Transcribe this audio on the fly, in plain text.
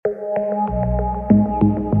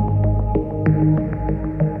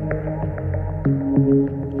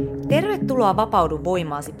Tervetuloa Vapaudu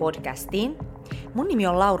voimaasi podcastiin. Mun nimi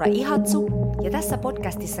on Laura Ihatsu ja tässä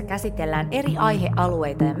podcastissa käsitellään eri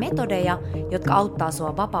aihealueita ja metodeja, jotka auttaa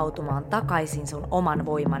sua vapautumaan takaisin sun oman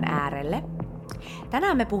voiman äärelle.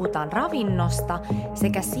 Tänään me puhutaan ravinnosta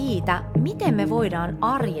sekä siitä, miten me voidaan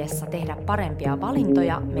arjessa tehdä parempia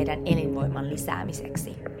valintoja meidän elinvoiman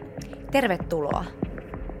lisäämiseksi. Tervetuloa!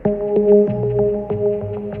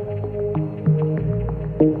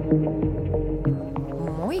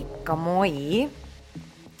 Moikka moi!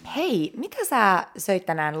 Hei, mitä sä söit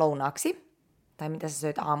tänään lounaaksi? Tai mitä sä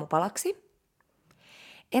söit aamupalaksi?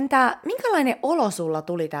 Entä minkälainen olo sulla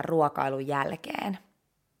tuli tämän ruokailun jälkeen?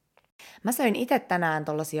 Mä söin itse tänään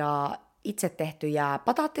tollasia itse tehtyjä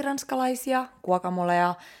pataattiranskalaisia,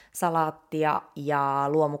 guacamoleja, salaattia ja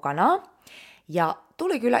luomukanaa. Ja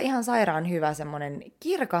tuli kyllä ihan sairaan hyvä semmonen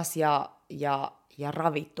kirkas ja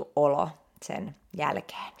ravittu olo sen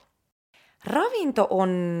jälkeen. Ravinto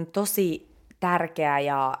on tosi tärkeä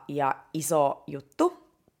ja iso juttu.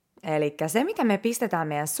 Eli se, mitä me pistetään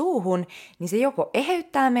meidän suuhun, niin se joko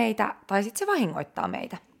eheyttää meitä tai sitten se vahingoittaa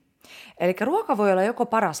meitä. Eli ruoka voi olla joko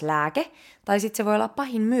paras lääke tai sitten se voi olla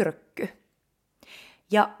pahin myrkky.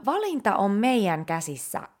 Ja valinta on meidän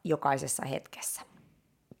käsissä jokaisessa hetkessä.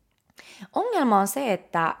 Ongelma on se,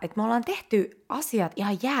 että me ollaan tehty asiat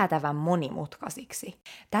ihan jäätävän monimutkaisiksi.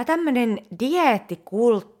 Tämä tämmöinen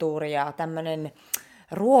dieettikulttuuri ja tämmöinen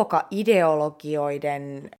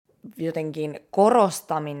ruokaideologioiden jotenkin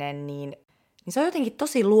korostaminen, niin se on jotenkin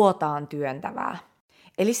tosi luotaan työntävää.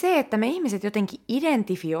 Eli se, että me ihmiset jotenkin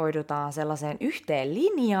identifioidutaan sellaiseen yhteen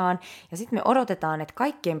linjaan ja sitten me odotetaan, että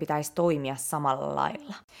kaikkien pitäisi toimia samalla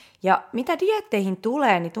lailla. Ja mitä dieetteihin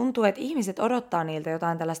tulee, niin tuntuu, että ihmiset odottaa niiltä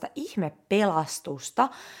jotain tällaista ihmepelastusta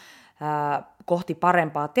kohti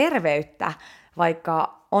parempaa terveyttä,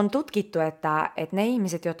 vaikka on tutkittu, että ne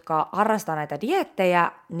ihmiset, jotka harrastaa näitä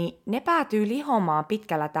dieettejä, niin ne päätyy lihomaan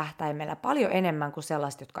pitkällä tähtäimellä paljon enemmän kuin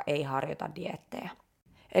sellaiset, jotka ei harjoita dieettejä.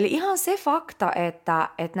 Eli ihan se fakta, että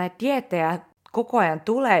näitä dieettejä koko ajan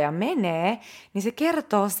tulee ja menee, niin se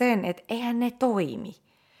kertoo sen, että eihän ne toimi.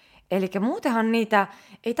 Eli muutenhan niitä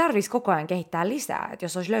ei tarvitsisi koko ajan kehittää lisää, että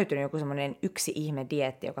jos olisi löytynyt joku semmoinen yksi ihme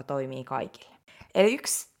dieetti, joka toimii kaikille. Eli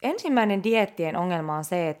yksi ensimmäinen dieettien ongelma on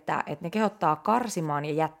se, että ne kehottaa karsimaan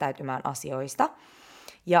ja jättäytymään asioista.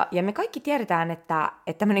 Ja me kaikki tiedetään, että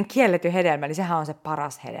tämmöinen kielletty hedelmä, niin sehän on se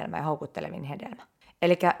paras hedelmä ja houkuttelevin hedelmä.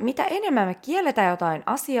 Eli mitä enemmän me kielletään jotain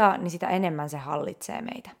asiaa, niin sitä enemmän se hallitsee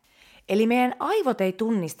meitä. Eli meidän aivot ei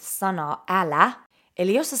tunnista sanaa älä.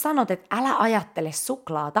 Eli jos sä sanot, että älä ajattele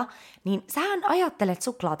suklaata, niin sähän ajattelet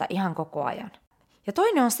suklaata ihan koko ajan. Ja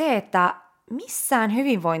toinen on se, että missään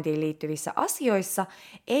hyvinvointiin liittyvissä asioissa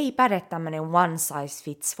ei päde tämmöinen one size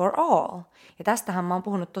fits for all. Ja tästähän mä oon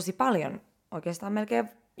puhunut tosi paljon, oikeastaan melkein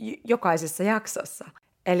jokaisessa jaksossa.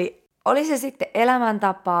 Eli oli se sitten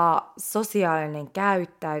elämäntapa, sosiaalinen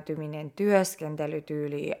käyttäytyminen,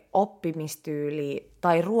 työskentelytyyli, oppimistyyli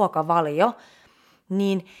tai ruokavalio,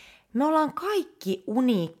 niin me ollaan kaikki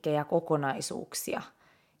uniikkeja kokonaisuuksia.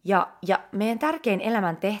 Ja meidän tärkein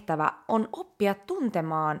elämän tehtävä on oppia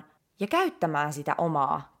tuntemaan ja käyttämään sitä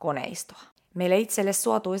omaa koneistoa meille itselle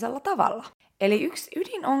suotuisella tavalla. Eli yksi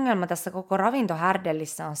ydinongelma tässä koko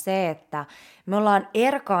ravintohärdellissä on se, että me ollaan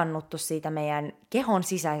erkaannuttu siitä meidän kehon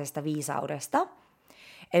sisäisestä viisaudesta.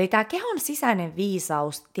 Eli tämä kehon sisäinen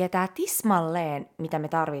viisaus tietää tismalleen, mitä me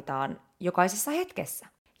tarvitaan jokaisessa hetkessä.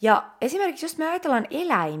 Ja esimerkiksi jos me ajatellaan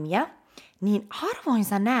eläimiä, niin harvoin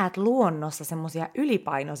sä näet luonnossa semmoisia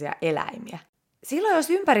ylipainoisia eläimiä. Silloin jos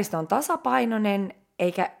ympäristö on tasapainoinen,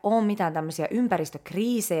 eikä ole mitään tämmöisiä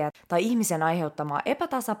ympäristökriisejä tai ihmisen aiheuttamaa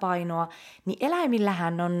epätasapainoa, niin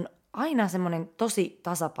eläimillähän on aina semmoinen tosi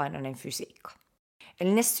tasapainoinen fysiikka.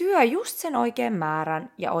 Eli ne syö just sen oikean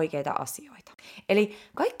määrän ja oikeita asioita. Eli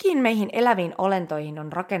kaikkiin meihin eläviin olentoihin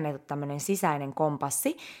on rakennettu tämmöinen sisäinen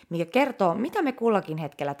kompassi, mikä kertoo, mitä me kullakin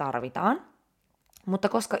hetkellä tarvitaan. Mutta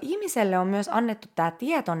koska ihmiselle on myös annettu tämä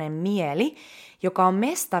tietoinen mieli, joka on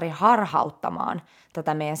mestari harhauttamaan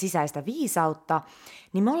tätä meidän sisäistä viisautta,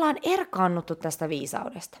 niin me ollaan erkaannuttu tästä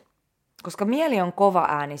viisaudesta. Koska mieli on kova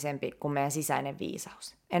äänisempi kuin meidän sisäinen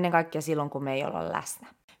viisaus. Ennen kaikkea silloin, kun me ei olla läsnä.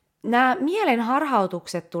 Nämä mielen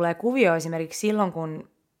harhautukset tulee kuvioon esimerkiksi silloin, kun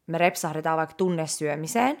me repsahdetaan vaikka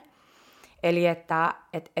tunnesyömiseen. Eli että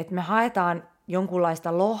me haetaan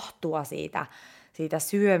jonkunlaista lohtua siitä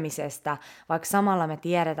syömisestä, vaikka samalla me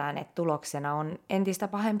tiedetään, että tuloksena on entistä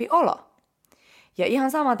pahempi olo. Ja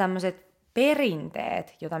ihan sama tämmöiset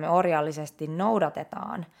perinteet, joita me orjallisesti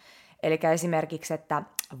noudatetaan. Eli esimerkiksi, että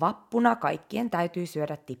vappuna kaikkien täytyy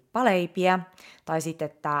syödä tippaleipiä, tai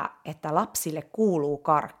sitten, että lapsille kuuluu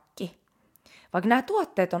karkki. Vaikka nämä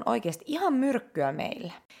tuotteet on oikeasti ihan myrkkyä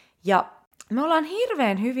meille. Ja Me ollaan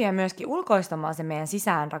hirveän hyviä myöskin ulkoistamaan se meidän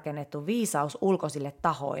sisään rakennettu viisaus ulkoisille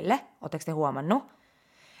tahoille. Oletteko te huomannut?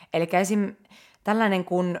 Eli esim. Tällainen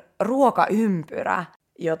kuin ruokaympyrä,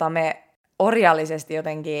 jota me orjallisesti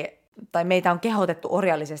jotenkin, tai meitä on kehotettu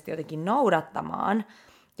orjallisesti jotenkin noudattamaan.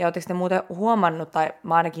 Ja oletteko te muuten huomannut, tai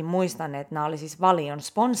mä ainakin muistan, että nämä oli siis Valion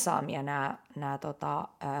sponsaamia nämä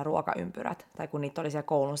ruokaympyrät. Tai kun niitä oli siellä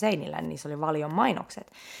koulun seinillä, niin niissä oli Valion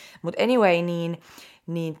mainokset. Mutta anyway,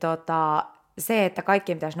 se, että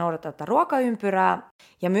kaikkien pitäisi noudattaa tätä ruokaympyrää.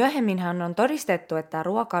 Ja myöhemminhän on todistettu, että tämä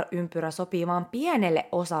ruokaympyrä sopii vain pienelle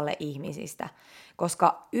osalle ihmisistä,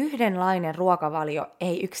 koska yhdenlainen ruokavalio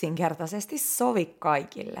ei yksinkertaisesti sovi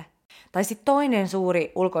kaikille. Tai sitten toinen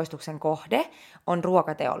suuri ulkoistuksen kohde on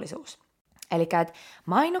ruokateollisuus. Eli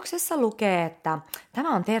mainoksessa lukee, että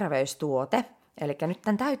tämä on terveystuote, eli nyt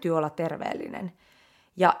tämän täytyy olla terveellinen.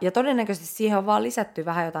 Ja todennäköisesti siihen on vaan lisätty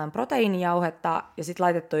vähän jotain proteiinijauhetta ja sitten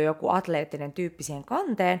laitettu joku atleettinen tyyppi siihen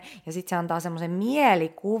kanteen. Ja sitten se antaa semmoisen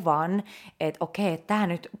mielikuvan, että okei, tämä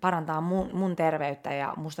nyt parantaa mun terveyttä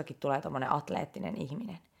ja mustakin tulee tommonen atleettinen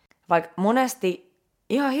ihminen. Vaikka monesti,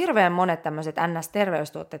 ihan hirveän monet tämmöiset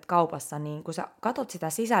NS-terveystuotteet kaupassa, niin kun sä katot sitä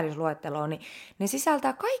sisällysluetteloa, niin ne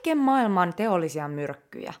sisältää kaiken maailman teollisia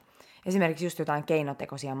myrkkyjä. Esimerkiksi just jotain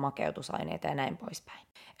keinotekoisia makeutusaineita ja näin poispäin.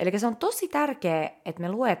 Eli se on tosi tärkeää, että me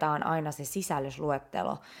luetaan aina se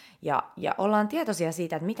sisällysluettelo ja ollaan tietoisia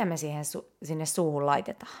siitä, että mitä me sinne suuhun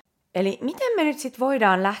laitetaan. Eli miten me nyt sitten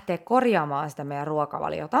voidaan lähteä korjaamaan sitä meidän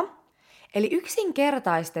ruokavaliota? Eli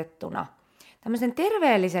yksinkertaistettuna tämmöisen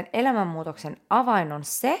terveellisen elämänmuutoksen avain on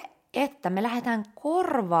se, että me lähdetään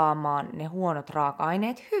korvaamaan ne huonot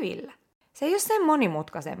raaka-aineet hyvillä. Se ei ole sen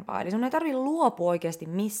monimutkaisempaa, eli sun ei tarvitse luopua oikeasti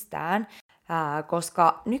mistään,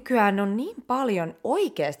 koska nykyään on niin paljon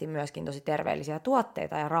oikeasti myöskin tosi terveellisiä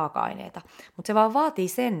tuotteita ja raaka-aineita, mutta se vaan vaatii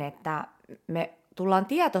sen, että me tullaan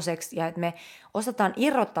tietoiseksi ja että me osataan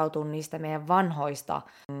irrottautua niistä meidän vanhoista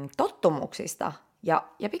tottumuksista ja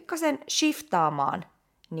pikkasen shiftaamaan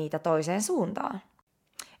niitä toiseen suuntaan.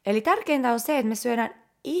 Eli tärkeintä on se, että me syödään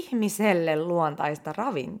ihmiselle luontaista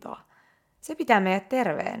ravintoa. Se pitää meidät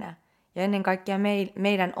terveenä. Ja ennen kaikkea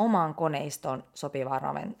meidän omaan koneistoon sopivaa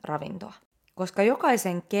ravintoa. Koska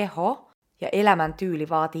jokaisen keho ja elämäntyyli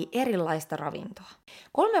vaatii erilaista ravintoa.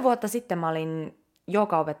 3 vuotta sitten mä olin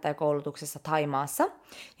joogaopettajakoulutuksessa Thaimaassa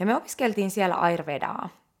ja me opiskeltiin siellä Ayurvedaa.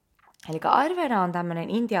 Eli Ayurveda on tämmöinen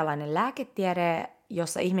intialainen lääketiede,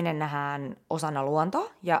 jossa ihminen nähdään osana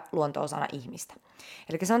luontoa ja luonto osana ihmistä.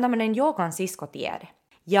 Eli se on tämmöinen joogan siskotiede.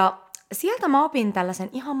 Ja sieltä mä opin tällaisen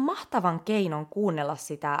ihan mahtavan keinon kuunnella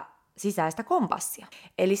sitä sisäistä kompassia.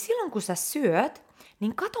 Eli silloin kun sä syöt,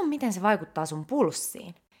 niin kato miten se vaikuttaa sun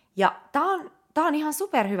pulssiin. Ja tää on ihan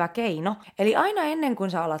superhyvä keino. Eli aina ennen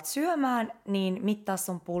kuin sä alat syömään, niin mittaa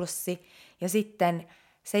sun pulssi. Ja sitten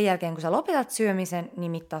sen jälkeen kun sä lopetat syömisen,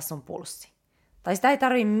 niin mittaa sun pulssi. Tai sitä ei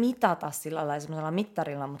tarvitse mitata sillä lailla semmoisella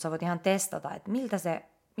mittarilla, mutta sä voit ihan testata, että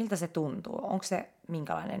miltä se tuntuu. Onko se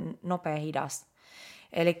minkälainen nopea, hidas.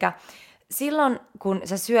 Elikkä silloin, kun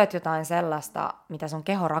sä syöt jotain sellaista, mitä sun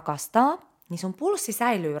keho rakastaa, niin sun pulssi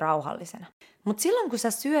säilyy rauhallisena. Mutta silloin, kun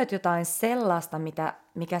sä syöt jotain sellaista,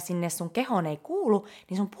 mikä sinne sun kehoon ei kuulu,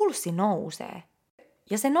 niin sun pulssi nousee.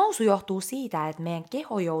 Ja se nousu johtuu siitä, että meidän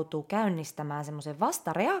keho joutuu käynnistämään semmoisen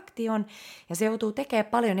vastareaktion, ja se joutuu tekemään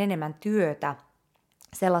paljon enemmän työtä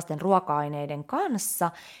sellaisten ruoka-aineiden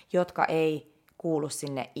kanssa, jotka ei kuulu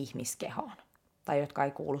sinne ihmiskehoon. Tai jotka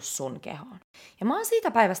ei kuulu sun kehoon. Ja mä oon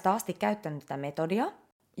siitä päivästä asti käyttänyt tätä metodia,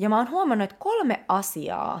 ja mä oon huomannut, että 3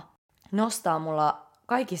 asiaa nostaa mulla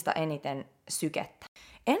kaikista eniten sykettä.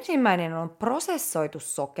 Ensimmäinen on prosessoitu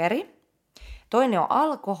sokeri, toinen on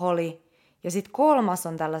alkoholi, ja sitten 3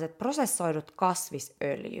 on tällaiset prosessoidut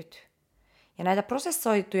kasvisöljyt. Ja näitä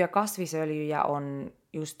prosessoituja kasvisöljyjä on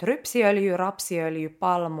just rypsiöljy, rapsiöljy,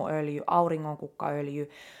 palmuöljy, auringonkukkaöljy,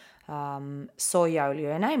 soijaöljy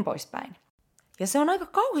ja näin poispäin. Ja se on aika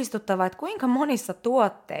kauhistuttavaa, että kuinka monissa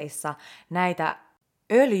tuotteissa näitä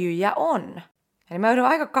öljyjä on. Eli mä joudun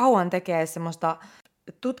aika kauan tekemään semmoista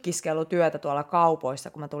tutkiskelutyötä tuolla kaupoissa,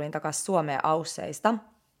 kun mä tulin takaisin Suomeen Ausseista,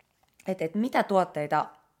 että mitä tuotteita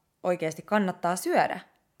oikeasti kannattaa syödä.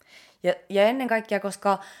 Ja ennen kaikkea,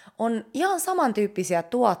 koska on ihan samantyyppisiä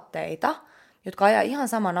tuotteita, jotka ajaa ihan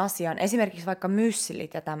saman asian, esimerkiksi vaikka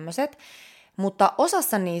myslit ja tämmöiset, mutta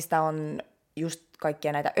osassa niistä on just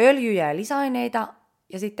kaikkia näitä öljyjä ja lisäaineita,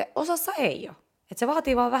 ja sitten osassa ei ole. Et se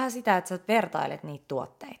vaatii vaan vähän sitä, että sä vertailet niitä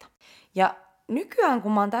tuotteita. Ja nykyään,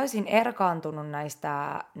 kun mä oon täysin erkaantunut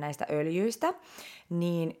näistä öljyistä,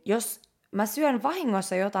 niin jos mä syön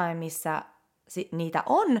vahingossa jotain, missä niitä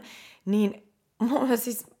on, niin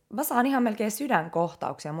mä saan ihan melkein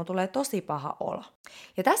sydänkohtauksia, mun tulee tosi paha olo.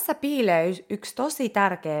 Ja tässä piilee yksi tosi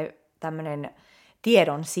tärkeä tämmönen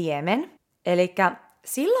tiedon siemen. Eli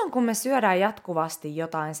silloin kun me syödään jatkuvasti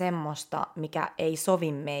jotain semmoista, mikä ei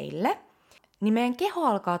sovi meille, niin meidän keho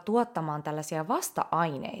alkaa tuottamaan tällaisia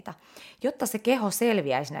vasta-aineita, jotta se keho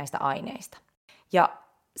selviäisi näistä aineista. Ja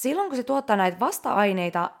silloin kun se tuottaa näitä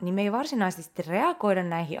vasta-aineita, niin me ei varsinaisesti reagoida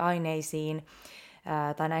näihin aineisiin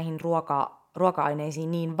tai näihin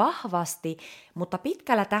ruoka-aineisiin niin vahvasti, mutta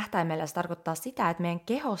pitkällä tähtäimellä se tarkoittaa sitä, että meidän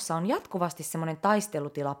kehossa on jatkuvasti semmoinen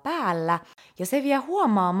taistelutila päällä, ja se vie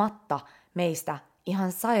huomaamatta meistä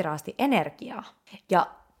ihan sairaasti energiaa. Ja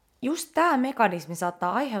just tämä mekanismi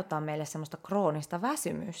saattaa aiheuttaa meille semmoista kroonista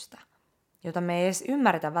väsymystä, jota me ei edes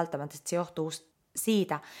ymmärretä välttämättä, että se johtuu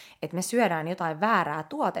siitä, että me syödään jotain väärää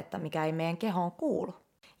tuotetta, mikä ei meidän kehoon kuulu.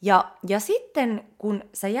 Ja sitten kun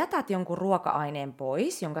sä jätät jonkun ruoka-aineen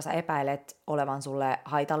pois, jonka sä epäilet olevan sulle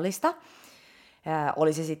haitallista,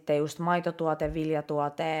 oli se sitten just maitotuote,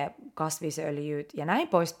 viljatuote, kasvisöljyt ja näin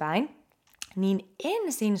poispäin, niin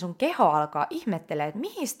ensin sun keho alkaa ihmettelee, että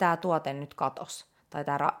mihin tämä tuote nyt katos, tai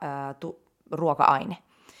tämä ruoka-aine.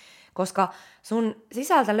 Koska sun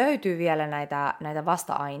sisältä löytyy vielä näitä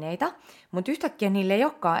vasta-aineita, mutta yhtäkkiä niille ei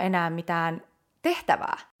olekaan enää mitään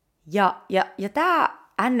tehtävää. Ja tämä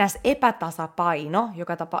NS-epätasapaino,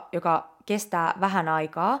 joka kestää vähän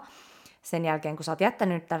aikaa sen jälkeen, kun sä oot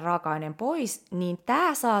jättänyt tämän raaka-aineen pois, niin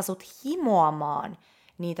tämä saa sut himoamaan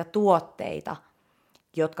niitä tuotteita,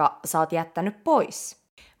 jotka sä oot jättänyt pois.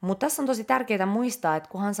 Mutta tässä on tosi tärkeää muistaa, että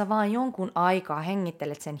kunhan sä vaan jonkun aikaa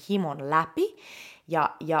hengittelet sen himon läpi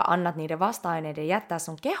ja annat niiden vasta-aineiden jättää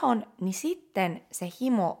sun kehon, niin sitten se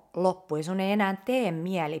himo loppuu ja sun ei enää tee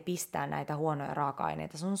mieli pistää näitä huonoja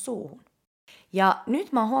raaka-aineita sun suuhun. Ja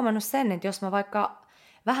nyt mä oon huomannut sen, että jos mä vaikka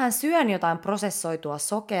vähän syön jotain prosessoitua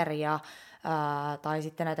sokeria tai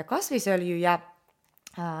sitten näitä kasvisöljyjä,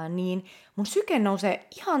 niin mun syke nousee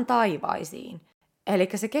ihan taivaisiin. Eli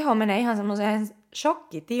se keho menee ihan semmoiseen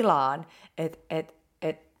shokkitilaan, että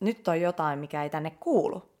nyt on jotain, mikä ei tänne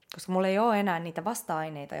kuulu. Koska mulla ei ole enää niitä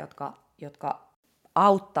vasta-aineita, jotka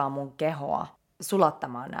auttaa mun kehoa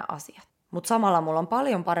sulattamaan nämä asiat. Mutta samalla mulla on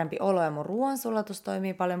paljon parempi olo ja mun ruoansulatus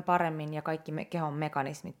toimii paljon paremmin ja kaikki kehon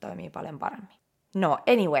mekanismit toimii paljon paremmin. No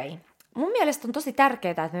anyway, mun mielestä on tosi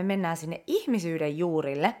tärkeää, että me mennään sinne ihmisyyden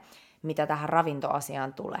juurille, mitä tähän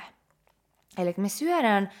ravintoasiaan tulee. Eli me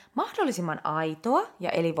syödään mahdollisimman aitoa ja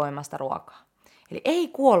elinvoimasta ruokaa. Eli ei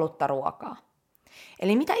kuollutta ruokaa.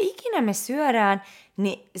 Eli mitä ikinä me syödään,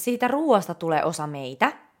 niin siitä ruoasta tulee osa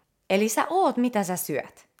meitä. Eli sä oot mitä sä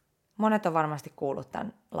syöt. Monet on varmasti kuullut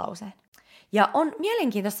tämän lauseen. Ja on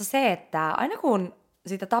mielenkiintoista se, että aina kun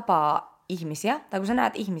sitä tapaa ihmisiä, tai kun sä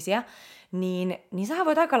näet ihmisiä, niin sähän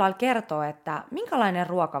voit aika lailla kertoa, että minkälainen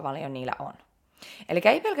ruokavalio niillä on. Eli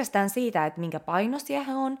ei pelkästään siitä, että minkä painoisia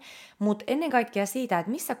he on, mutta ennen kaikkea siitä,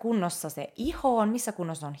 että missä kunnossa se iho on, missä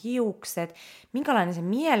kunnossa on hiukset, minkälainen se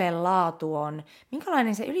mielenlaatu on,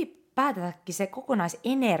 minkälainen se ylipäätäänkin se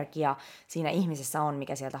kokonaisenergia siinä ihmisessä on,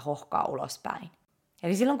 mikä sieltä hohkaa ulospäin.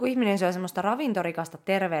 Eli silloin, kun ihminen syö semmoista ravintorikasta,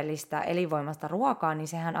 terveellistä, elinvoimasta ruokaa, niin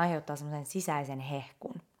sehän aiheuttaa semmoisen sisäisen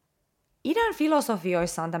hehkun. Idän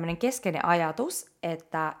filosofioissa on tämmöinen keskeinen ajatus,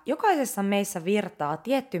 että jokaisessa meissä virtaa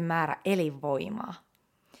tietty määrä elinvoimaa.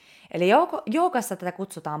 Eli joogassa tätä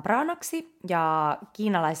kutsutaan pranaksi ja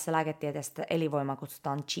kiinalaisessa lääketieteessä elinvoimaa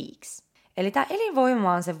kutsutaan qiksi. Eli tämä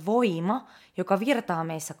elinvoima on se voima, joka virtaa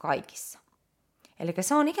meissä kaikissa. Eli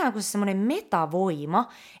se on ikään kuin semmoinen metavoima,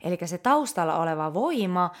 eli se taustalla oleva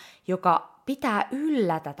voima, joka pitää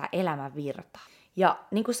yllä tätä elämän virtaa. Ja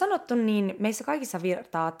niin kuin sanottu, niin meissä kaikissa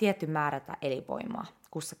virtaa tietty määrä tätä elinvoimaa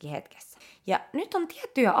kussakin hetkessä. Ja nyt on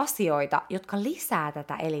tiettyjä asioita, jotka lisää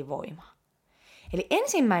tätä elinvoimaa. Eli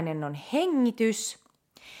ensimmäinen on hengitys.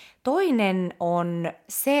 Toinen on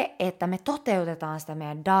se, että me toteutetaan sitä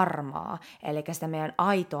meidän dharmaa, eli sitä meidän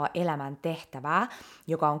aitoa elämän tehtävää,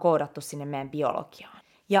 joka on koodattu sinne meidän biologiaan.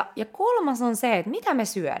 Ja kolmas on se, että mitä me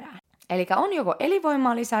syödään. Eli on joko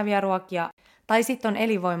elinvoimaa lisääviä ruokia, tai sitten on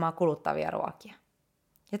elinvoimaa kuluttavia ruokia.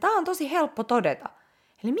 Ja tämä on tosi helppo todeta.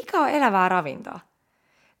 Eli mikä on elävää ravintoa?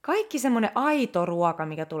 Kaikki semmoinen aito ruoka,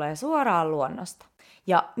 mikä tulee suoraan luonnosta.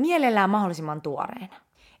 Ja mielellään mahdollisimman tuoreena.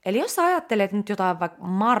 Eli jos sä ajattelet nyt jotain vaikka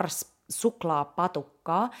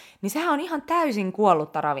Mars-suklaapatukkaa, niin sehän on ihan täysin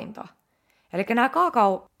kuollutta ravintoa. Eli nämä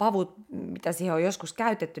kaakaopavut, mitä siihen on joskus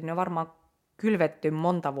käytetty, ne on varmaan kylvetty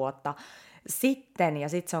monta vuotta sitten, ja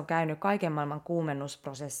sitten se on käynyt kaiken maailman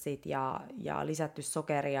kuumennusprosessit ja lisätty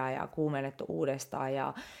sokeria ja kuumennettu uudestaan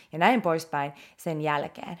ja näin poispäin sen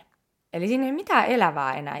jälkeen. Eli siinä ei ole mitään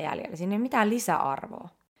elävää enää jäljellä, siinä ei ole mitään lisäarvoa.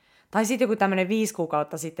 Tai sitten joku tämmöinen 5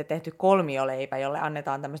 kuukautta sitten tehty kolmioleipä, jolle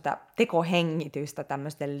annetaan tämmöistä tekohengitystä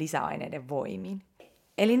tämmöisten lisäaineiden voimiin.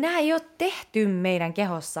 Eli nämä ei ole tehty meidän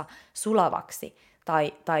kehossa sulavaksi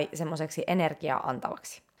tai semmoiseksi energiaa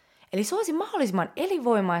antavaksi. Eli suosi mahdollisimman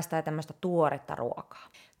elinvoimaista ja tämmöistä tuoretta ruokaa.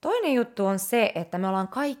 Toinen juttu on se, että me ollaan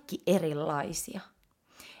kaikki erilaisia.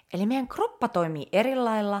 Eli meidän kroppa toimii eri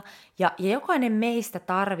lailla ja jokainen meistä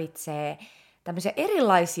tarvitsee tämmöisiä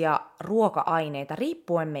erilaisia ruoka-aineita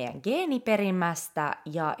riippuen meidän geeniperimästä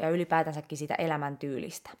ja ylipäätänsäkin siitä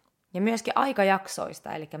elämäntyylistä. Ja myöskin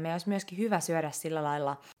aikajaksoista, eli meidän olisi myöskin hyvä syödä sillä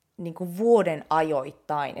lailla niin kuin vuoden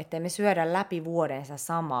ajoittain, ettei me syödä läpi vuoden sitä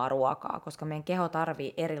samaa ruokaa, koska meidän keho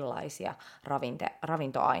tarvii erilaisia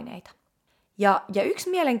ravintoaineita. Ja yksi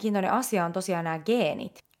mielenkiintoinen asia on tosiaan nämä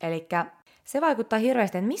geenit, eli se vaikuttaa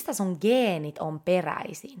hirveästi, että mistä sun geenit on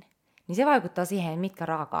peräisin. Niin se vaikuttaa siihen, mitkä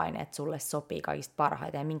raaka-aineet sulle sopii kaikista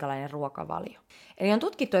parhaiten ja minkälainen ruokavalio. Eli on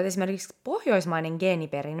tutkittu, että esimerkiksi pohjoismainen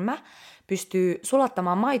geeniperimä pystyy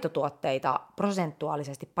sulattamaan maitotuotteita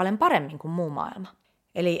prosentuaalisesti paljon paremmin kuin muu maailma.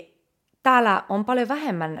 Eli täällä on paljon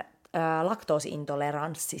vähemmän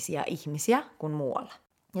laktoosiintoleranssisia ihmisiä kuin muualla.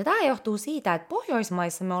 Ja tämä johtuu siitä, että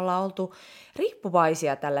Pohjoismaissa me ollaan oltu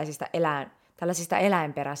riippuvaisia tällaisista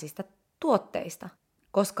eläinperäisistä tuotteista,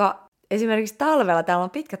 koska esimerkiksi talvella, täällä on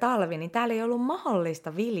pitkä talvi, niin täällä ei ollut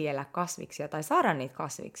mahdollista viljellä kasviksia tai saada niitä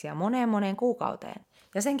kasviksia moneen kuukauteen.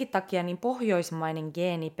 Ja senkin takia niin pohjoismainen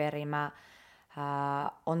geeniperimä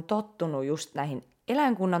on tottunut just näihin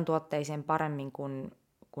eläinkunnan tuotteisiin paremmin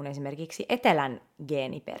kuin esimerkiksi etelän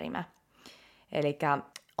geeniperimä. Eli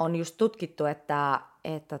on just tutkittu, että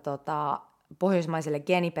pohjoismaiselle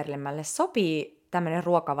geeniperimälle sopii tämmöinen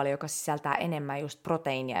ruokavalio, joka sisältää enemmän just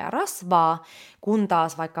proteiinia ja rasvaa, kun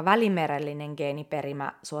taas vaikka välimerellinen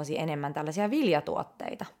geeniperimä suosii enemmän tällaisia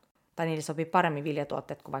viljatuotteita. Tai niille sopii paremmin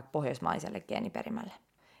viljatuotteet kuin vaikka pohjoismaiselle geeniperimälle.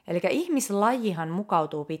 Eli ihmislajihan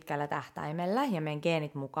mukautuu pitkällä tähtäimellä ja meidän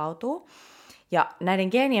geenit mukautuu. Ja näiden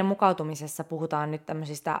geenien mukautumisessa puhutaan nyt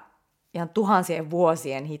tämmöisistä ihan tuhansien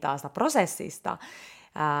vuosien hitaasta prosessista,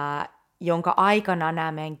 jonka aikana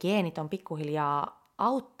nämä meidän geenit on pikkuhiljaa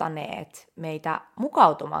auttaneet meitä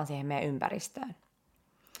mukautumaan siihen meidän ympäristöön.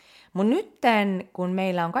 Mutta nytten, kun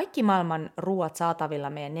meillä on kaikki maailman ruuat saatavilla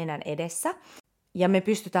meidän nenän edessä, ja me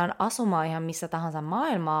pystytään asumaan ihan missä tahansa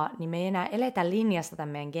maailmaa, niin me ei enää eletä linjassa tämän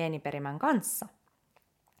meidän geeniperimän kanssa.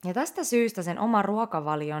 Ja tästä syystä sen oman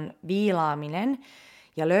ruokavalion viilaaminen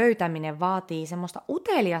ja löytäminen vaatii semmoista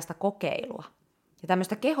uteliasta kokeilua ja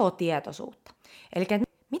tämmöistä kehotietoisuutta. Eli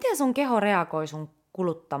miten sun keho reagoi sun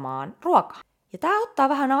kuluttamaan ruokaa. Ja tämä ottaa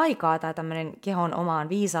vähän aikaa, tämä tämmöinen kehon omaan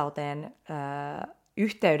viisauteen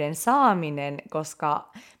yhteyden saaminen,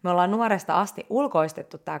 koska me ollaan nuoresta asti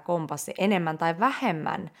ulkoistettu tämä kompassi enemmän tai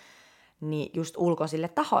vähemmän niin just ulkoisille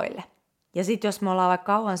tahoille. Ja sitten jos me ollaan vaikka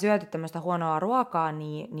kauan syöty tämmöistä huonoa ruokaa,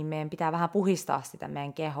 niin meidän pitää vähän puhistaa sitä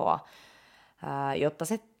meidän kehoa, jotta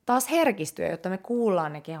se taas herkistyy, jotta me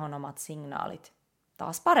kuullaan ne kehon omat signaalit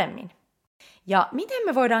taas paremmin. Ja miten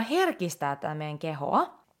me voidaan herkistää tätä meidän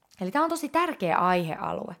kehoa? Eli tämä on tosi tärkeä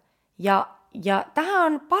aihealue. Ja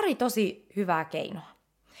tähän on pari tosi hyvää keinoa.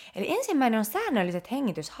 Eli ensimmäinen on säännölliset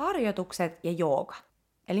hengitysharjoitukset ja jooga.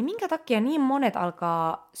 Eli minkä takia niin monet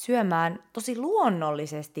alkaa syömään tosi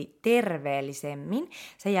luonnollisesti terveellisemmin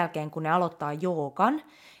sen jälkeen, kun ne aloittaa joogan,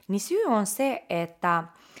 niin syy on se, että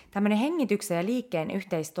tämmöinen hengityksen ja liikkeen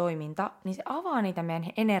yhteistoiminta, niin se avaa niitä meidän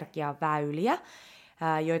energiaväyliä,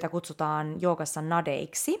 joita kutsutaan joogassa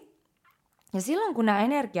nadeiksi. Ja silloin, kun nämä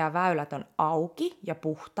energiaväylät on auki ja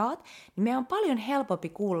puhtaat, niin meidän on paljon helpompi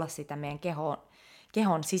kuulla sitä meidän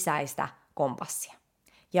kehon sisäistä kompassia.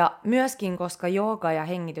 Ja myöskin, koska jooga ja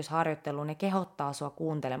hengitysharjoittelu, ne kehottaa sua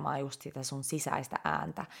kuuntelemaan just sitä sun sisäistä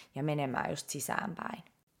ääntä ja menemään just sisäänpäin.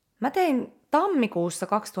 Mä tein tammikuussa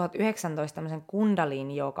 2019 tämmöisen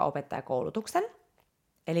kundaliini-jooga-opettajakoulutuksen.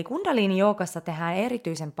 Eli kundaliini-joogassa tehdään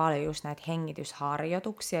erityisen paljon just näitä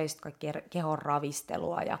hengitysharjoituksia, just kaikkea kehon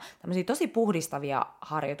ravistelua ja tämmöisiä tosi puhdistavia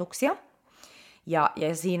harjoituksia. Ja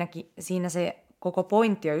siinä se koko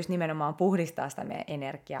pointti on just nimenomaan puhdistaa sitä meidän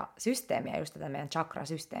energiasysteemiä, just tätä meidän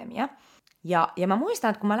chakrasysteemiä. Ja mä muistan,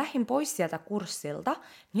 että kun mä lähdin pois sieltä kurssilta,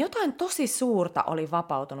 niin jotain tosi suurta oli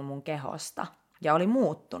vapautunut mun kehosta ja oli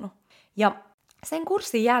muuttunut. Ja sen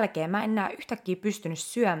kurssin jälkeen mä en enää yhtäkkiä pystynyt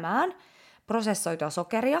syömään prosessoitua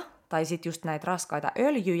sokeria tai sitten just näitä raskaita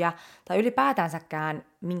öljyjä tai ylipäätänsäkään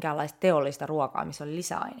minkäänlaista teollista ruokaa, missä oli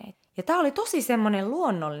lisäaineita. Ja tää oli tosi semmoinen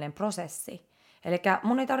luonnollinen prosessi. Eli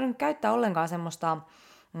mun ei tarvinnut käyttää ollenkaan semmoista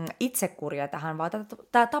itsekuria tähän, vaan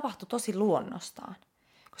tämä tapahtui tosi luonnostaan.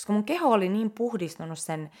 Koska mun keho oli niin puhdistunut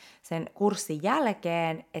sen kurssin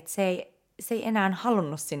jälkeen, että se ei enää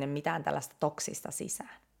halunnut sinne mitään tällaista toksista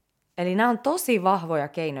sisään. Eli nämä on tosi vahvoja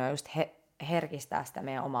keinoja just herkistää sitä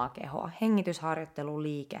meidän omaa kehoa. Hengitysharjoittelu,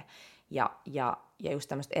 liike ja just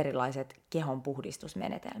tämmöiset erilaiset kehon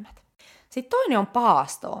puhdistusmenetelmät. Sitten toinen on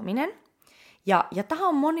paastoaminen. Ja tämä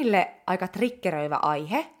on monille aika triggeröivä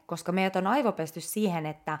aihe, koska meidät on aivopesty siihen,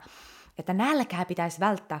 että nälkää pitäisi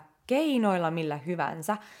välttää keinoilla millä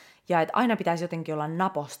hyvänsä, ja että aina pitäisi jotenkin olla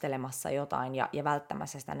napostelemassa jotain ja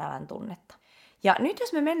välttämässä sitä nälän tunnetta. Ja nyt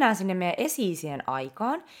jos me mennään sinne meidän esi-isien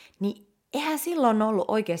aikaan, niin eihän silloin ollut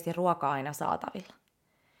oikeasti ruokaa aina saatavilla.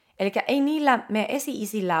 Eli ei niillä meidän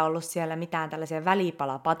esi-isillä ollut siellä mitään tällaisia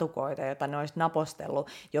välipalapatukoita, joita ne olisi napostellut,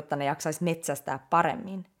 jotta ne jaksaisi metsästää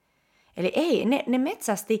paremmin. Eli ei, ne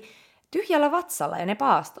metsästi tyhjällä vatsalla ja ne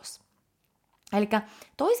paastos. Eli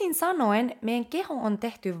toisin sanoen meidän keho on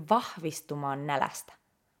tehty vahvistumaan nälästä.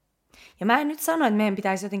 Ja mä en nyt sano, että meidän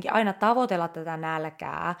pitäisi jotenkin aina tavoitella tätä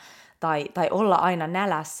nälkää tai olla aina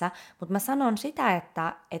nälässä, mutta mä sanon sitä,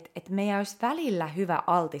 että meidän olisi välillä hyvä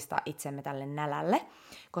altistaa itsemme tälle nälälle,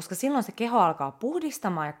 koska silloin se keho alkaa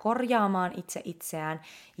puhdistamaan ja korjaamaan itseään,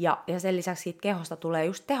 ja sen lisäksi siitä kehosta tulee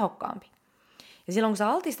just tehokkaampi. Ja silloin kun sä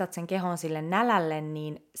altistat sen kehon sille nälälle,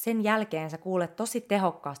 niin sen jälkeen sä kuulet tosi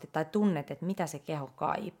tehokkaasti tai tunnet, että mitä se keho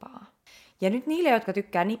kaipaa. Ja nyt niille, jotka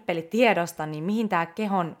tykkää nippelitiedosta, niin mihin tämä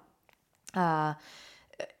kehon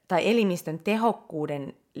tai elimistön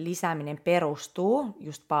tehokkuuden lisääminen perustuu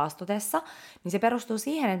just paastotessa, niin se perustuu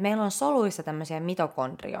siihen, että meillä on soluissa tämmöisiä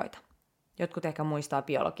mitokondrioita. Jotkut ehkä muistaa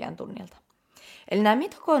biologian tunnilta. Eli nämä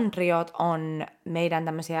mitokondriot on meidän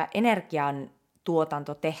tämmöisiä energian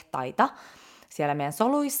tuotantotehtaita siellä meidän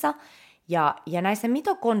soluissa, ja näissä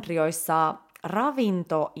mitokondrioissa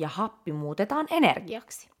ravinto ja happi muutetaan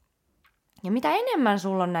energiaksi. Ja mitä enemmän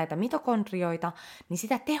sulla on näitä mitokondrioita, niin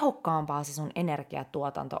sitä tehokkaampaa se sun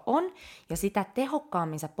energiatuotanto on, ja sitä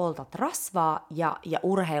tehokkaammin sä poltat rasvaa ja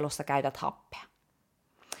urheilussa käytät happea.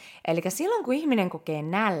 Eli silloin kun ihminen kokee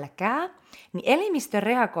nälkää, niin elimistö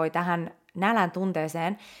reagoi tähän nälän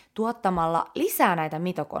tunteeseen tuottamalla lisää näitä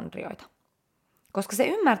mitokondrioita. Koska se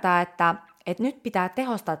ymmärtää, että nyt pitää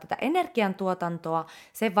tehostaa tätä energiantuotantoa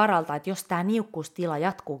sen varalta, että jos tämä niukkuustila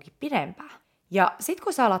jatkuukin pidempään. Ja sitten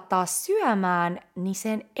kun sä alat taas syömään, niin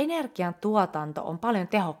sen energiantuotanto on paljon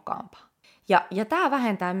tehokkaampaa. Ja tämä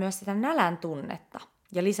vähentää myös sitä nälän tunnetta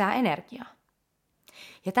ja lisää energiaa.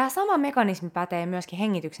 Ja tämä sama mekanismi pätee myöskin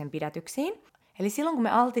hengityksen pidätyksiin. Eli silloin kun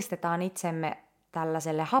me altistetaan itsemme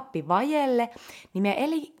tällaiselle happivajeelle, niin meidän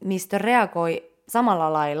elimistö reagoi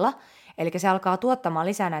samalla lailla. Eli se alkaa tuottamaan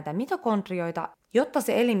lisää näitä mitokondrioita, jotta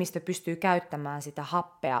se elimistö pystyy käyttämään sitä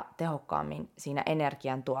happea tehokkaammin siinä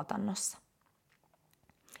energiantuotannossa.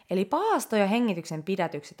 Eli paasto ja hengityksen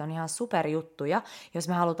pidätykset on ihan superjuttuja, jos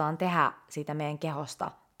me halutaan tehdä siitä meidän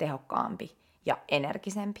kehosta tehokkaampi ja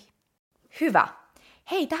energisempi. Hyvä.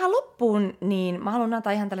 Hei, tähän loppuun niin mä haluan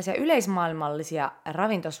antaa ihan tällaisia yleismaailmallisia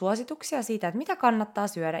ravintosuosituksia siitä, että mitä kannattaa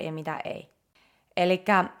syödä ja mitä ei. Eli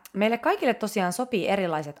meille kaikille tosiaan sopii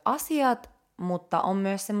erilaiset asiat, mutta on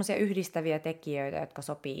myös semmoisia yhdistäviä tekijöitä, jotka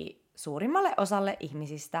sopii suurimmalle osalle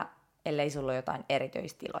ihmisistä, ellei sulla ole jotain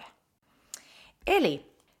erityistiloja.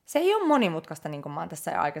 Eli se ei ole monimutkaista, niin kuin mä oon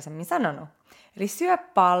tässä jo aikaisemmin sanonut. Eli syö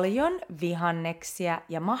paljon vihanneksia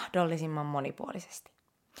ja mahdollisimman monipuolisesti.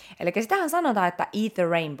 Eli sitähän sanotaan, että eat the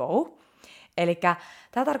rainbow. Eli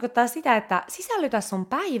tämä tarkoittaa sitä, että sisällytä sun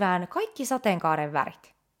päivään kaikki sateenkaaren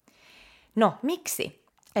värit. No, miksi?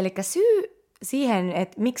 Eli syy siihen,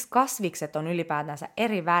 että miksi kasvikset on ylipäätänsä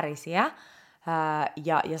eri värisiä,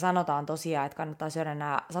 ja sanotaan tosiaan, että kannattaa syödä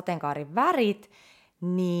nämä sateenkaarin värit,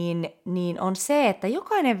 niin on se, että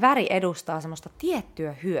jokainen väri edustaa semmoista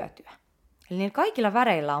tiettyä hyötyä. Eli niillä kaikilla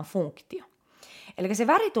väreillä on funktio. Eli se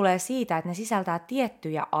väri tulee siitä, että ne sisältää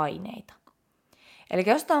tiettyjä aineita. Eli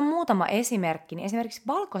jos tämä on muutama esimerkki, niin esimerkiksi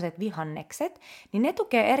valkoiset vihannekset, niin ne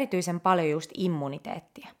tukee erityisen paljon just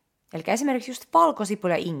immuniteettia. Eli esimerkiksi just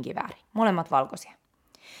valkosipuli ja inkivääri, molemmat valkoisia.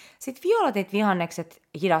 Sitten violetit vihannekset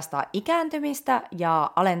hidastaa ikääntymistä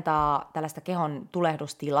ja alentaa tällaista kehon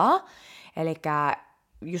tulehdustilaa. Eli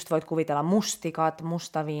just voit kuvitella mustikat,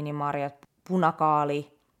 mustaviinimarjat,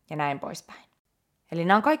 punakaali ja näin poispäin. Eli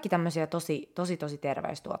nämä on kaikki tämmöisiä tosi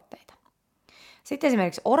terveystuotteita. Sitten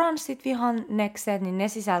esimerkiksi oranssit vihannekset, niin ne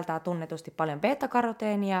sisältää tunnetusti paljon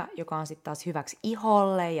beta-karoteenia, joka on sitten taas hyväksi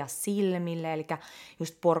iholle ja silmille, eli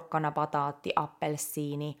just porkkana, bataatti,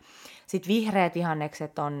 appelsiini. Sitten vihreät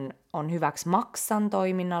vihannekset on hyväksi maksan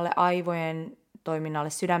toiminnalle, aivojen toiminnalle,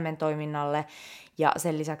 sydämen toiminnalle, ja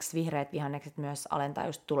sen lisäksi vihreät vihannekset myös alentaa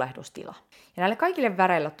just tulehdustilaa. Ja näille kaikille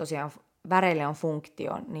väreille on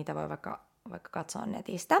funktio, niitä voi vaikka katsoa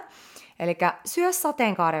netistä. Eli syö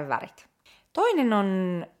sateenkaaren värit. Toinen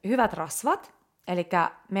on hyvät rasvat, Eli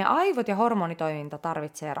meidän aivot ja hormonitoiminta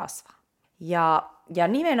tarvitsee rasvaa. Ja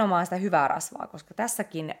nimenomaan sitä hyvää rasvaa, koska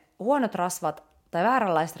tässäkin huonot rasvat tai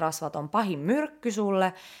vääränlaiset rasvat on pahin myrkky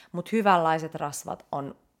sulle, mutta hyvänlaiset rasvat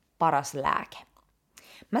on paras lääke.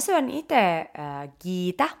 Mä syön itse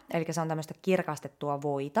giitä, eli se on tämmöistä kirkastettua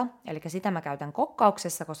voita, eli sitä mä käytän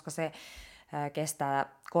kokkauksessa, koska se kestää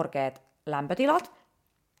korkeat lämpötilat.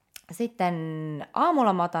 Sitten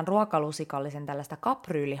aamulla mä otan ruokalusikallisen tällaista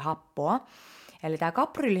kapryyllihappoa, eli tämä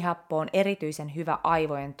kapryyllihappo on erityisen hyvä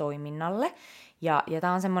aivojen toiminnalle, ja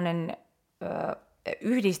tämä on semmoinen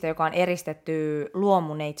yhdiste, joka on eristetty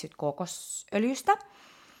luomuneitsyt-kookosöljystä,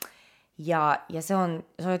 ja se on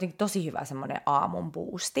jotenkin tosi hyvä semmoinen aamun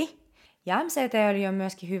boosti. Ja MCT-öljy on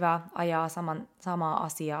myöskin hyvä ajaa samaa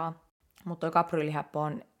asiaa, mutta tuo kapryyllihappo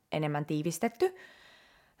on enemmän tiivistetty.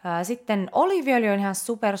 Sitten oliiviöljy on ihan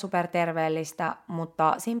super terveellistä,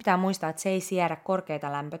 mutta siinä pitää muistaa, että se ei siedä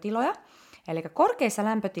korkeita lämpötiloja. Eli korkeissa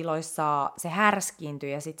lämpötiloissa se härskiintyy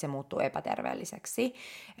ja sitten se muuttuu epäterveelliseksi.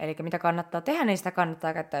 Eli mitä kannattaa tehdä, niin sitä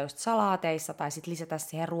kannattaa käyttää just salaateissa tai sitten lisätä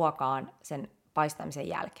siihen ruokaan sen paistamisen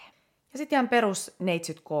jälkeen. Ja sitten ihan perus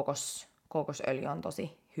neitsyt kookosöljy on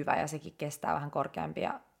tosi hyvä ja sekin kestää vähän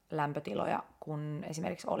korkeampia lämpötiloja kuin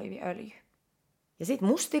esimerkiksi oliiviöljy. Ja sitten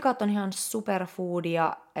mustikat on ihan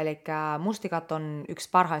superfoodia, eli mustikat on yksi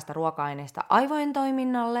parhaista ruoka-aineista aivojen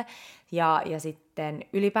toiminnalle, ja sitten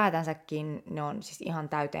ylipäätänsäkin ne on siis ihan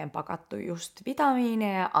täyteen pakattu just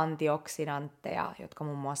vitamiineja ja antioksidantteja, jotka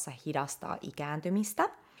muun muassa hidastaa ikääntymistä.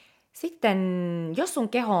 Sitten jos sun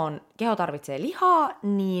keho tarvitsee lihaa,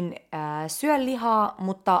 niin syö lihaa,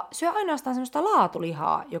 mutta syö ainoastaan semmoista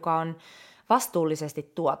laatulihaa, joka on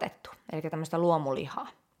vastuullisesti tuotettu, eli tämmöistä luomulihaa.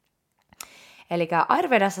 Eli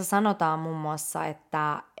Ayurvedassa sanotaan muun muassa,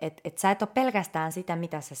 että sä et ole pelkästään sitä,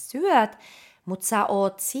 mitä sä syöt, mutta sä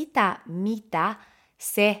oot sitä,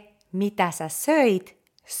 mitä sä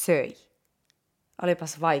söi.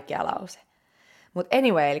 Olipas vaikea lause. Mutta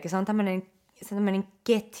anyway, eli se on tämmöinen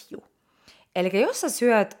ketju. Eli jos sä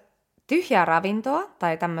syöt tyhjää ravintoa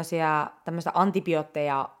tai tämmöistä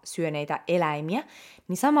antibiootteja syöneitä eläimiä,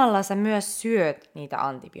 niin samalla sä myös syöt niitä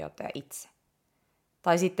antibiootteja itse.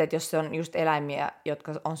 Tai sitten, että jos se on just eläimiä,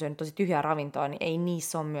 jotka on syönyt tosi tyhjää ravintoa, niin ei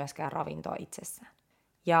niissä ole myöskään ravintoa itsessään.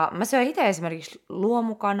 Ja mä syön itse esimerkiksi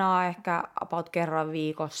luomukanaa ehkä about kerran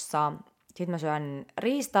viikossa. Sitten mä syön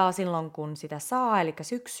riistaa silloin, kun sitä saa, eli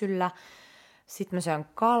syksyllä. Sitten mä syön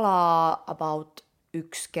kalaa about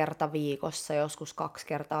 1 kerta viikossa, joskus 2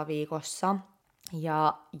 kertaa viikossa.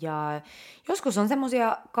 Ja joskus on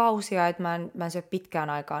semmoisia kausia, että mä en syö pitkään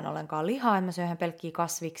aikaan ollenkaan lihaa, että mä syön pelkkiä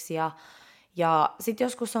kasviksia. Ja sitten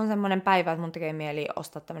joskus on semmoinen päivä, että mun tekee mieli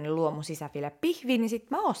ostaa tämmöinen luomu sisäfilepihvi, niin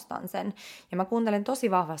sitten mä ostan sen. Ja mä kuuntelen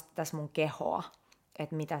tosi vahvasti tässä mun kehoa,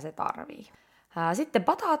 että mitä se tarvii. Sitten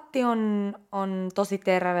bataatti on tosi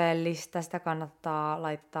terveellistä, sitä kannattaa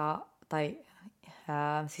laittaa tai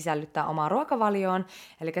sisällyttää omaan ruokavalioon.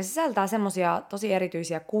 Eli se sisältää semmoisia tosi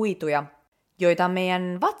erityisiä kuituja, joita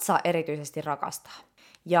meidän vatsa erityisesti rakastaa.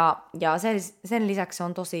 Ja sen lisäksi se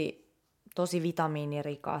on tosi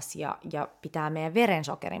vitamiinirikas ja pitää meidän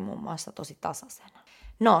verensokerin muun muassa tosi tasaisena.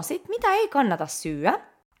 No sit mitä ei kannata syödä,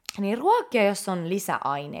 niin ruokia, jos on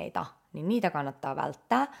lisäaineita, niin niitä kannattaa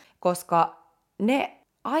välttää, koska ne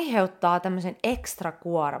aiheuttaa tämmöisen ekstra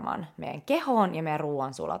kuorman meidän kehoon ja meidän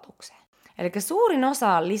ruoansulatukseen. Eli suurin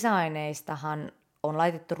osa lisäaineistahan on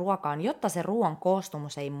laitettu ruokaan, jotta se ruoan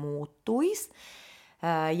koostumus ei muuttuisi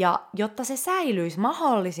ja jotta se säilyisi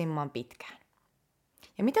mahdollisimman pitkään.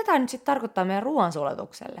 Ja mitä tämä nyt sitten tarkoittaa meidän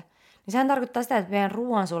ruoansulatukselle? Niin sehän tarkoittaa sitä, että meidän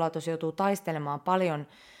ruoansulatus joutuu taistelemaan paljon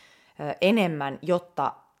enemmän,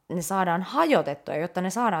 jotta ne saadaan hajotettua, jotta ne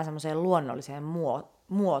saadaan semmoiseen luonnolliseen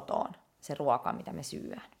muotoon, se ruoka, mitä me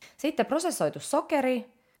syödään. Sitten prosessoitu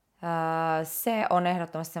sokeri, se on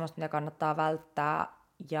ehdottomasti semmoista, mitä kannattaa välttää.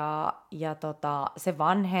 Ja se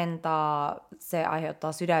vanhentaa, se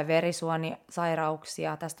aiheuttaa sydän- ja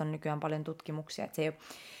verisuonisairauksia. Tästä on nykyään paljon tutkimuksia, että se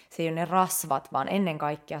ei ole ne rasvat, vaan ennen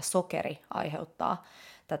kaikkea sokeri aiheuttaa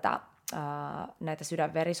näitä sydän-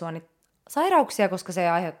 ja verisuonisairauksia, koska se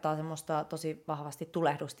aiheuttaa semmoista tosi vahvasti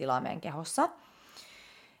tulehdustilaa meidän kehossa.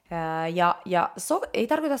 Ei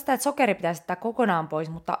tarkoita sitä, että sokeri pitäisi jättää kokonaan pois,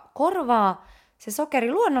 mutta korvaa se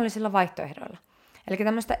sokeri luonnollisilla vaihtoehdoilla. Eli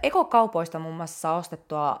tämmöistä ekokaupoista muun muassa saa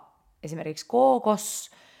ostettua esimerkiksi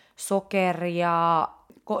kookossokeria,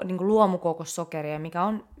 niin kuin luomukookossokeria, mikä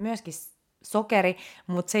on myöskin sokeri,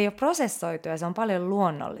 mutta se ei ole prosessoitu ja se on paljon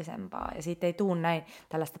luonnollisempaa. Ja siitä ei tule näin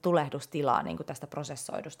tällaista tulehdustilaa niin kuin tästä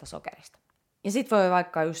prosessoidusta sokerista. Ja sitten voi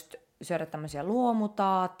vaikka just syödä tämmöisiä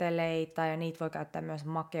luomutaateleita ja niitä voi käyttää myös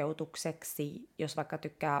makeutukseksi, jos vaikka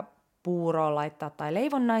tykkää puuroa laittaa tai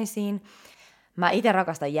leivonnaisiin. Mä itse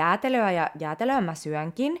rakastan jäätelöä ja jäätelöä mä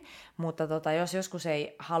syönkin, mutta jos joskus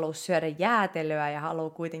ei halua syödä jäätelöä ja haluaa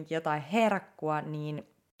kuitenkin jotain herkkua, niin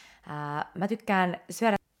mä tykkään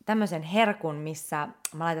syödä tämmöisen herkun, missä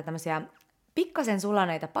mä laitan tämmöisiä pikkasen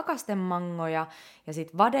sulaneita pakastemangoja ja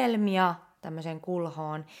sitten vadelmia tämmöiseen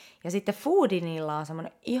kulhoon. Ja sitten Foodinilla on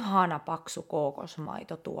semmoinen ihana paksu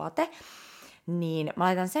kookosmaitotuote. Niin mä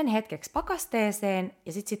laitan sen hetkeksi pakasteeseen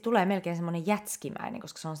ja sitten siitä tulee melkein semmoinen jätskimäinen,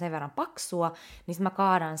 koska se on sen verran paksua. Niin sitten mä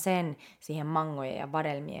kaadan sen siihen mangojen ja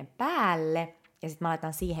vadelmien päälle. Ja sitten mä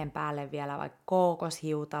laitan siihen päälle vielä vaikka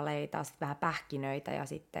kookoshiutaleita, sitten vähän pähkinöitä ja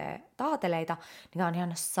sitten taateleita. Niin tää on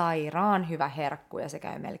ihan sairaan hyvä herkku ja se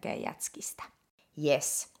käy melkein jätskistä.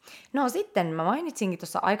 Yes. No sitten mä mainitsinkin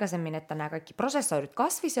tuossa aikaisemmin, että nämä kaikki prosessoidut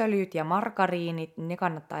kasvisöljyt ja margariinit, ne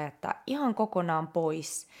kannattaa jättää ihan kokonaan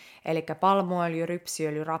pois. Eli palmuöljy,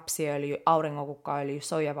 rypsiöljy, rapsiöljy, auringonkukkaöljy,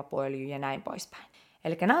 soijapapuöljy ja näin poispäin.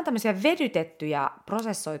 Eli nämä on tämmöisiä vedytettyjä,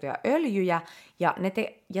 prosessoituja öljyjä,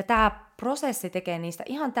 ja tämä prosessi tekee niistä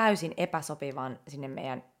ihan täysin epäsopivan sinne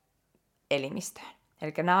meidän elimistöön.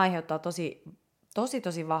 Eli nämä aiheuttaa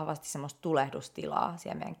tosi vahvasti semmoista tulehdustilaa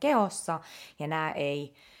siellä meidän kehossa, ja nämä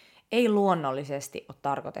ei luonnollisesti ole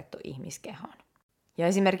tarkoitettu ihmiskehoon. Ja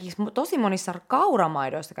esimerkiksi tosi monissa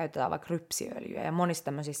kauramaidoissa käytetään vaikka rypsiöljyä ja monissa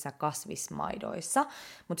tämmöisissä kasvismaidoissa,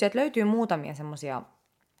 mutta sieltä löytyy muutamia semmoisia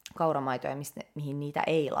kauramaitoja, mihin niitä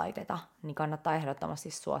ei laiteta, niin kannattaa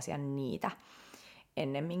ehdottomasti suosia niitä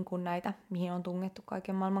ennemmin kuin näitä, mihin on tungettu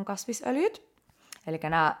kaiken maailman kasvisöljyt. Eli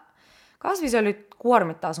nämä kasvisöljyt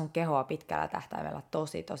kuormittaa sun kehoa pitkällä tähtäimellä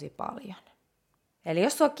tosi paljon. Eli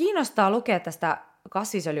jos sua kiinnostaa lukea tästä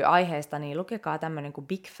kasvisöljyaiheesta, niin lukekaa tämmönen kuin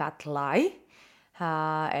Big Fat Lie,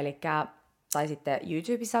 tai sitten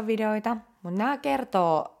YouTubessa on videoita, mutta nämä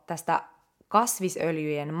kertoo tästä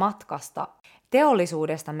kasvisöljyjen matkasta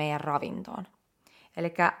teollisuudesta meidän ravintoon.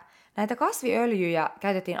 Eli näitä kasviöljyjä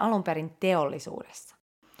käytettiin alun perin teollisuudessa.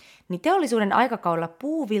 Niin teollisuuden aikakaudella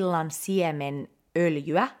puuvillan siemen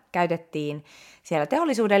öljyä käytettiin siellä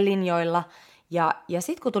teollisuuden linjoilla, ja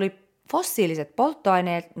sitten kun tuli fossiiliset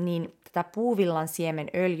polttoaineet, niin tätä puuvillan siemen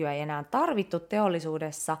öljyä ei enää tarvittu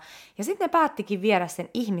teollisuudessa, ja sitten ne päättikin viedä sen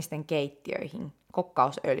ihmisten keittiöihin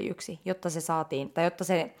kokkausöljyksi, jotta se saatiin, tai jotta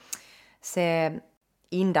se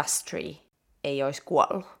industry ei olisi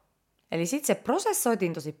kuollut. Eli sitten se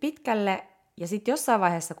prosessoitiin tosi pitkälle, ja sitten jossain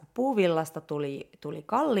vaiheessa, kun puuvillasta tuli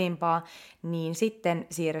kalliimpaa, niin sitten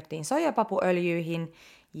siirryttiin soijapapuöljyihin,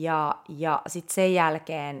 ja sitten sen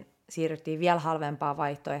jälkeen siirryttiin vielä halvempaan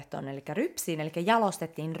vaihtoehtoon, eli rypsiin, eli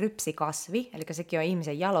jalostettiin rypsikasvi, eli sekin on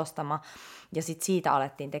ihmisen jalostama, ja sitten siitä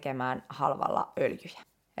alettiin tekemään halvalla öljyjä.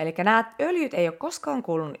 Eli nämä öljyt ei ole koskaan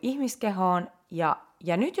kuulunut ihmiskehoon,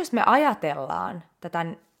 ja nyt jos me ajatellaan tätä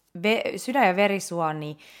sydän- ja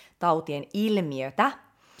verisuonitautien ilmiötä,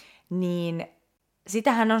 niin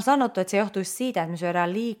sitähän on sanottu, että se johtuisi siitä, että me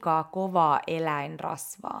syödään liikaa kovaa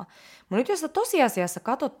eläinrasvaa. Mutta nyt jos tosiasiassa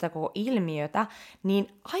katsotte koko ilmiötä,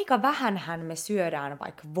 niin aika vähänhän me syödään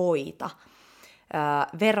vaikka voita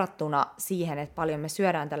verrattuna siihen, että paljon me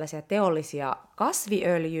syödään tällaisia teollisia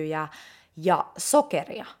kasviöljyjä ja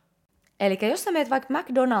sokeria. Eli jos sä meet vaikka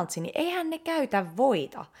McDonald'siin, niin eihän ne käytä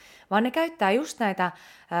voita, vaan ne käyttää just näitä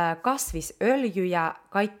kasvisöljyjä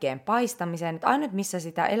kaikkeen paistamiseen. Et ainut missä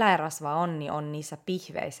sitä eläinrasvaa on, niin on niissä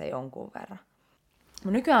pihveissä jonkun verran.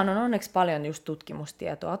 Nykyään on onneksi paljon just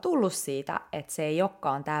tutkimustietoa tullut siitä, että se ei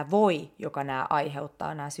olekaan tämä voi, joka nämä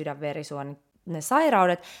aiheuttaa, nämä sydänverisuoninen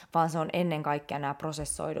sairaudet, vaan se on ennen kaikkea nämä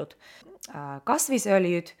prosessoidut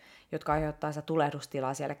kasvisöljyt, jotka aiheuttaa sitä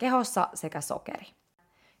tulehdustilaa siellä kehossa, sekä sokeri.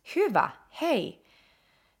 Hyvä, hei,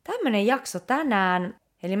 tämmönen jakso tänään.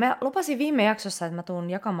 Eli mä lupasin viime jaksossa, että mä tuun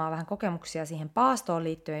jakamaan vähän kokemuksia siihen paastoon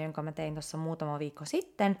liittyen, jonka mä tein tuossa muutama viikko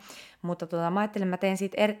sitten. Mutta mä ajattelin, että mä tein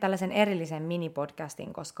siitä tällaisen erillisen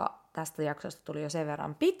minipodcastin, koska tästä jaksosta tuli jo sen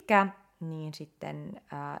verran pitkä. Niin sitten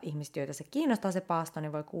ihmiset, joita se kiinnostaa se paasto,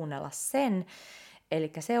 niin voi kuunnella sen.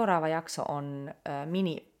 Eli seuraava jakso on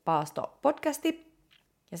mini-paasto-podcasti.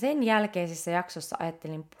 Ja sen jälkeisessä jaksossa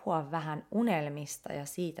ajattelin puhua vähän unelmista ja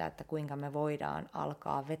siitä, että kuinka me voidaan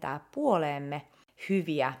alkaa vetää puoleemme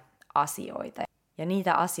hyviä asioita. Ja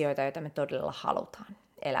niitä asioita, joita me todella halutaan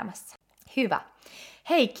elämässä. Hyvä.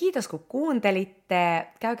 Hei, kiitos kun kuuntelitte.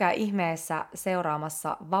 Käykää ihmeessä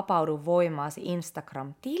seuraamassa Vapaudu voimaasi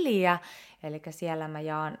Instagram-tiliä. Eli siellä mä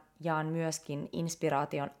jaan myöskin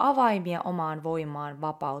inspiraation avaimia omaan voimaan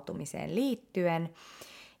vapautumiseen liittyen.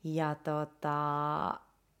 Ja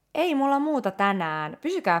ei mulla muuta tänään.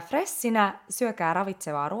 Pysykää freshinä, syökää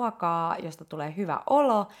ravitsevaa ruokaa, josta tulee hyvä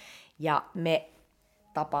olo, ja me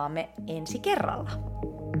tapaamme ensi kerralla.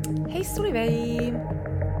 Hei sulivei!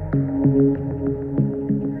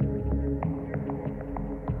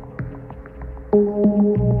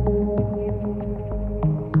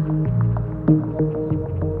 Moi!